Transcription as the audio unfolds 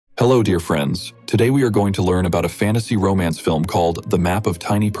Hello, dear friends. Today we are going to learn about a fantasy romance film called The Map of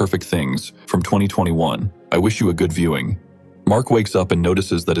Tiny Perfect Things from 2021. I wish you a good viewing. Mark wakes up and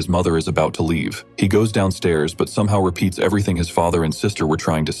notices that his mother is about to leave. He goes downstairs but somehow repeats everything his father and sister were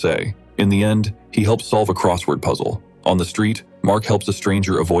trying to say. In the end, he helps solve a crossword puzzle. On the street, Mark helps a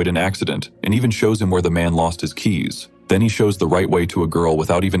stranger avoid an accident and even shows him where the man lost his keys. Then he shows the right way to a girl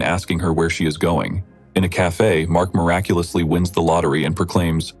without even asking her where she is going. In a cafe, Mark miraculously wins the lottery and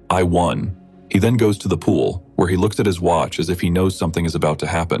proclaims, "I won." He then goes to the pool, where he looks at his watch as if he knows something is about to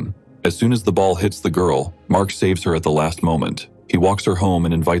happen. As soon as the ball hits the girl, Mark saves her at the last moment. He walks her home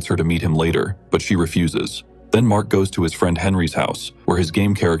and invites her to meet him later, but she refuses. Then Mark goes to his friend Henry's house, where his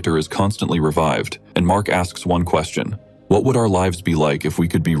game character is constantly revived, and Mark asks one question: what would our lives be like if we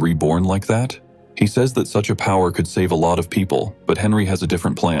could be reborn like that? He says that such a power could save a lot of people, but Henry has a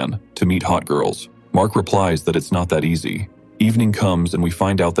different plan: to meet hot girls. Mark replies that it's not that easy. Evening comes and we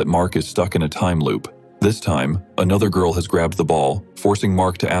find out that Mark is stuck in a time loop. This time, another girl has grabbed the ball, forcing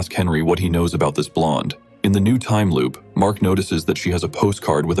Mark to ask Henry what he knows about this blonde. In the new time loop, Mark notices that she has a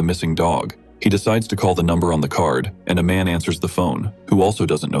postcard with a missing dog. He decides to call the number on the card, and a man answers the phone, who also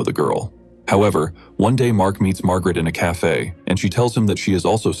doesn't know the girl. However, one day Mark meets Margaret in a cafe, and she tells him that she is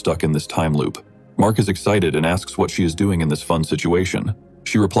also stuck in this time loop. Mark is excited and asks what she is doing in this fun situation.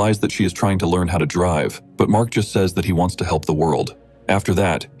 She replies that she is trying to learn how to drive, but Mark just says that he wants to help the world. After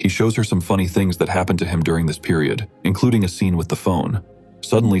that, he shows her some funny things that happened to him during this period, including a scene with the phone.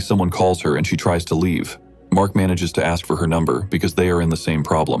 Suddenly, someone calls her and she tries to leave. Mark manages to ask for her number because they are in the same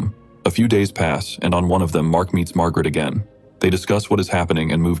problem. A few days pass, and on one of them, Mark meets Margaret again. They discuss what is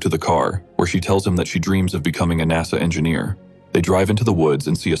happening and move to the car, where she tells him that she dreams of becoming a NASA engineer. They drive into the woods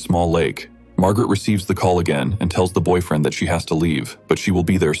and see a small lake. Margaret receives the call again and tells the boyfriend that she has to leave, but she will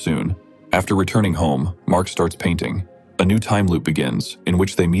be there soon. After returning home, Mark starts painting. A new time loop begins, in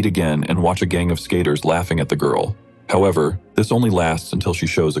which they meet again and watch a gang of skaters laughing at the girl. However, this only lasts until she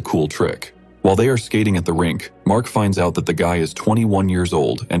shows a cool trick. While they are skating at the rink, Mark finds out that the guy is 21 years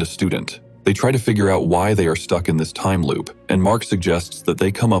old and a student. They try to figure out why they are stuck in this time loop, and Mark suggests that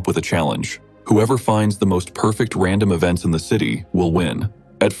they come up with a challenge. Whoever finds the most perfect random events in the city will win.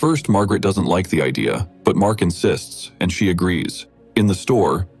 At first, Margaret doesn't like the idea, but Mark insists, and she agrees. In the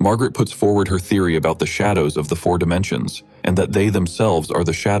store, Margaret puts forward her theory about the shadows of the four dimensions, and that they themselves are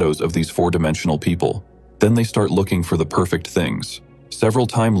the shadows of these four-dimensional people. Then they start looking for the perfect things. Several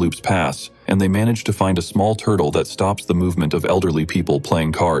time loops pass, and they manage to find a small turtle that stops the movement of elderly people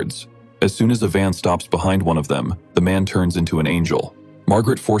playing cards. As soon as a van stops behind one of them, the man turns into an angel.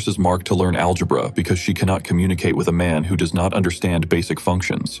 Margaret forces Mark to learn algebra because she cannot communicate with a man who does not understand basic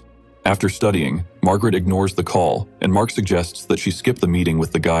functions. After studying, Margaret ignores the call, and Mark suggests that she skip the meeting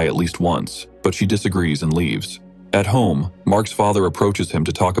with the guy at least once, but she disagrees and leaves. At home, Mark's father approaches him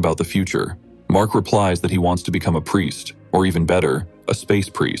to talk about the future. Mark replies that he wants to become a priest, or even better, a space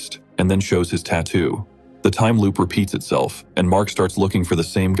priest, and then shows his tattoo. The time loop repeats itself, and Mark starts looking for the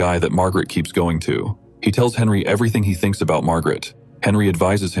same guy that Margaret keeps going to. He tells Henry everything he thinks about Margaret. Henry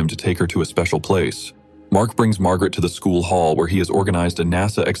advises him to take her to a special place. Mark brings Margaret to the school hall where he has organized a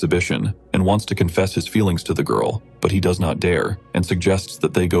NASA exhibition and wants to confess his feelings to the girl, but he does not dare and suggests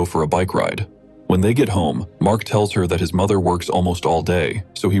that they go for a bike ride. When they get home, Mark tells her that his mother works almost all day,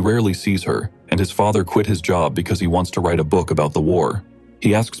 so he rarely sees her, and his father quit his job because he wants to write a book about the war.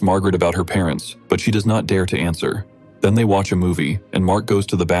 He asks Margaret about her parents, but she does not dare to answer. Then they watch a movie, and Mark goes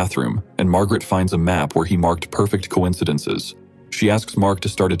to the bathroom, and Margaret finds a map where he marked perfect coincidences. She asks Mark to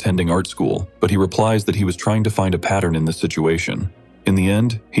start attending art school, but he replies that he was trying to find a pattern in this situation. In the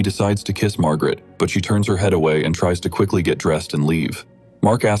end, he decides to kiss Margaret, but she turns her head away and tries to quickly get dressed and leave.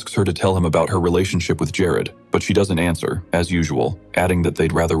 Mark asks her to tell him about her relationship with Jared, but she doesn't answer, as usual, adding that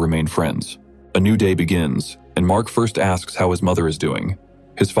they'd rather remain friends. A new day begins, and Mark first asks how his mother is doing.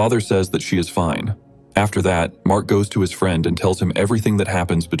 His father says that she is fine. After that, Mark goes to his friend and tells him everything that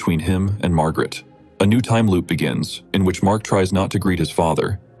happens between him and Margaret. A new time loop begins, in which Mark tries not to greet his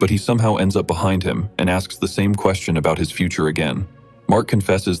father, but he somehow ends up behind him and asks the same question about his future again. Mark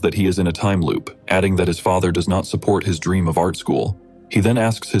confesses that he is in a time loop, adding that his father does not support his dream of art school. He then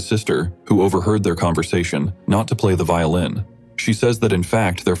asks his sister, who overheard their conversation, not to play the violin. She says that in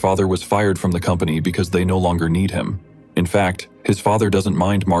fact their father was fired from the company because they no longer need him. In fact, his father doesn't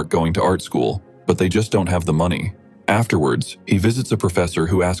mind Mark going to art school, but they just don't have the money. Afterwards, he visits a professor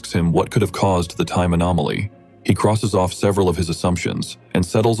who asks him what could have caused the time anomaly. He crosses off several of his assumptions and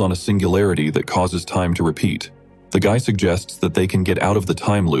settles on a singularity that causes time to repeat. The guy suggests that they can get out of the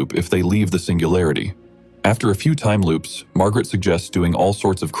time loop if they leave the singularity. After a few time loops, Margaret suggests doing all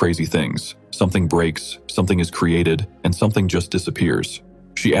sorts of crazy things. Something breaks, something is created, and something just disappears.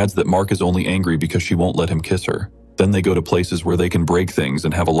 She adds that Mark is only angry because she won't let him kiss her. Then they go to places where they can break things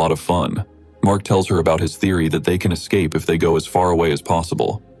and have a lot of fun. Mark tells her about his theory that they can escape if they go as far away as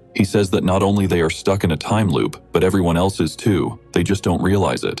possible. He says that not only they are stuck in a time loop, but everyone else is too, they just don't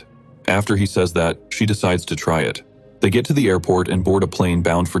realize it. After he says that, she decides to try it. They get to the airport and board a plane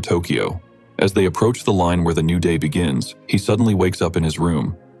bound for Tokyo. As they approach the line where the new day begins, he suddenly wakes up in his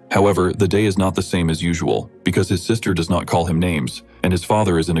room. However, the day is not the same as usual, because his sister does not call him names, and his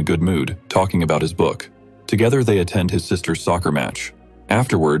father is in a good mood, talking about his book. Together they attend his sister's soccer match.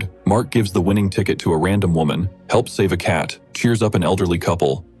 Afterward, Mark gives the winning ticket to a random woman, helps save a cat, cheers up an elderly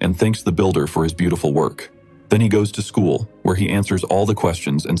couple, and thanks the builder for his beautiful work. Then he goes to school, where he answers all the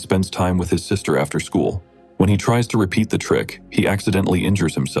questions and spends time with his sister after school. When he tries to repeat the trick, he accidentally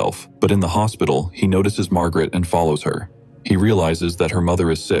injures himself, but in the hospital, he notices Margaret and follows her. He realizes that her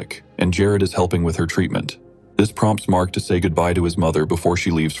mother is sick, and Jared is helping with her treatment. This prompts Mark to say goodbye to his mother before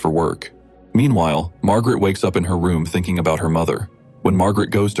she leaves for work. Meanwhile, Margaret wakes up in her room thinking about her mother. When Margaret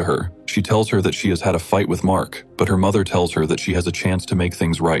goes to her, she tells her that she has had a fight with Mark, but her mother tells her that she has a chance to make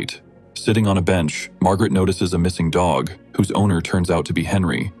things right. Sitting on a bench, Margaret notices a missing dog, whose owner turns out to be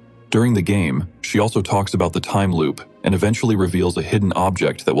Henry. During the game, she also talks about the time loop and eventually reveals a hidden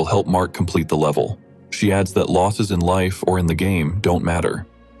object that will help Mark complete the level. She adds that losses in life or in the game don't matter.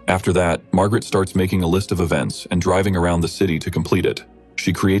 After that, Margaret starts making a list of events and driving around the city to complete it.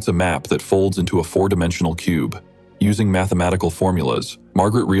 She creates a map that folds into a four-dimensional cube. Using mathematical formulas,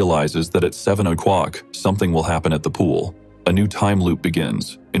 Margaret realizes that at 7 o'clock, something will happen at the pool. A new time loop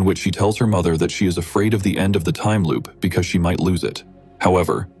begins, in which she tells her mother that she is afraid of the end of the time loop because she might lose it.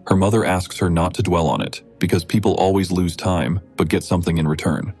 However, her mother asks her not to dwell on it, because people always lose time, but get something in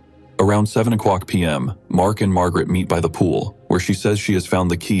return. Around 7 o'clock p.m., Mark and Margaret meet by the pool, where she says she has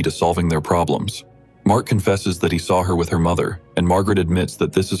found the key to solving their problems. Mark confesses that he saw her with her mother, and Margaret admits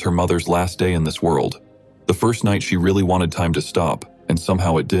that this is her mother's last day in this world. The first night she really wanted time to stop, and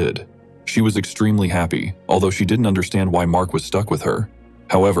somehow it did. She was extremely happy, although she didn't understand why Mark was stuck with her.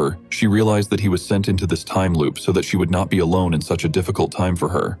 However, she realized that he was sent into this time loop so that she would not be alone in such a difficult time for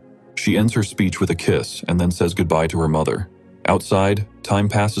her. She ends her speech with a kiss and then says goodbye to her mother. Outside, time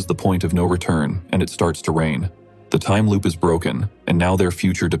passes the point of no return, and it starts to rain. The time loop is broken, and now their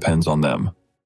future depends on them.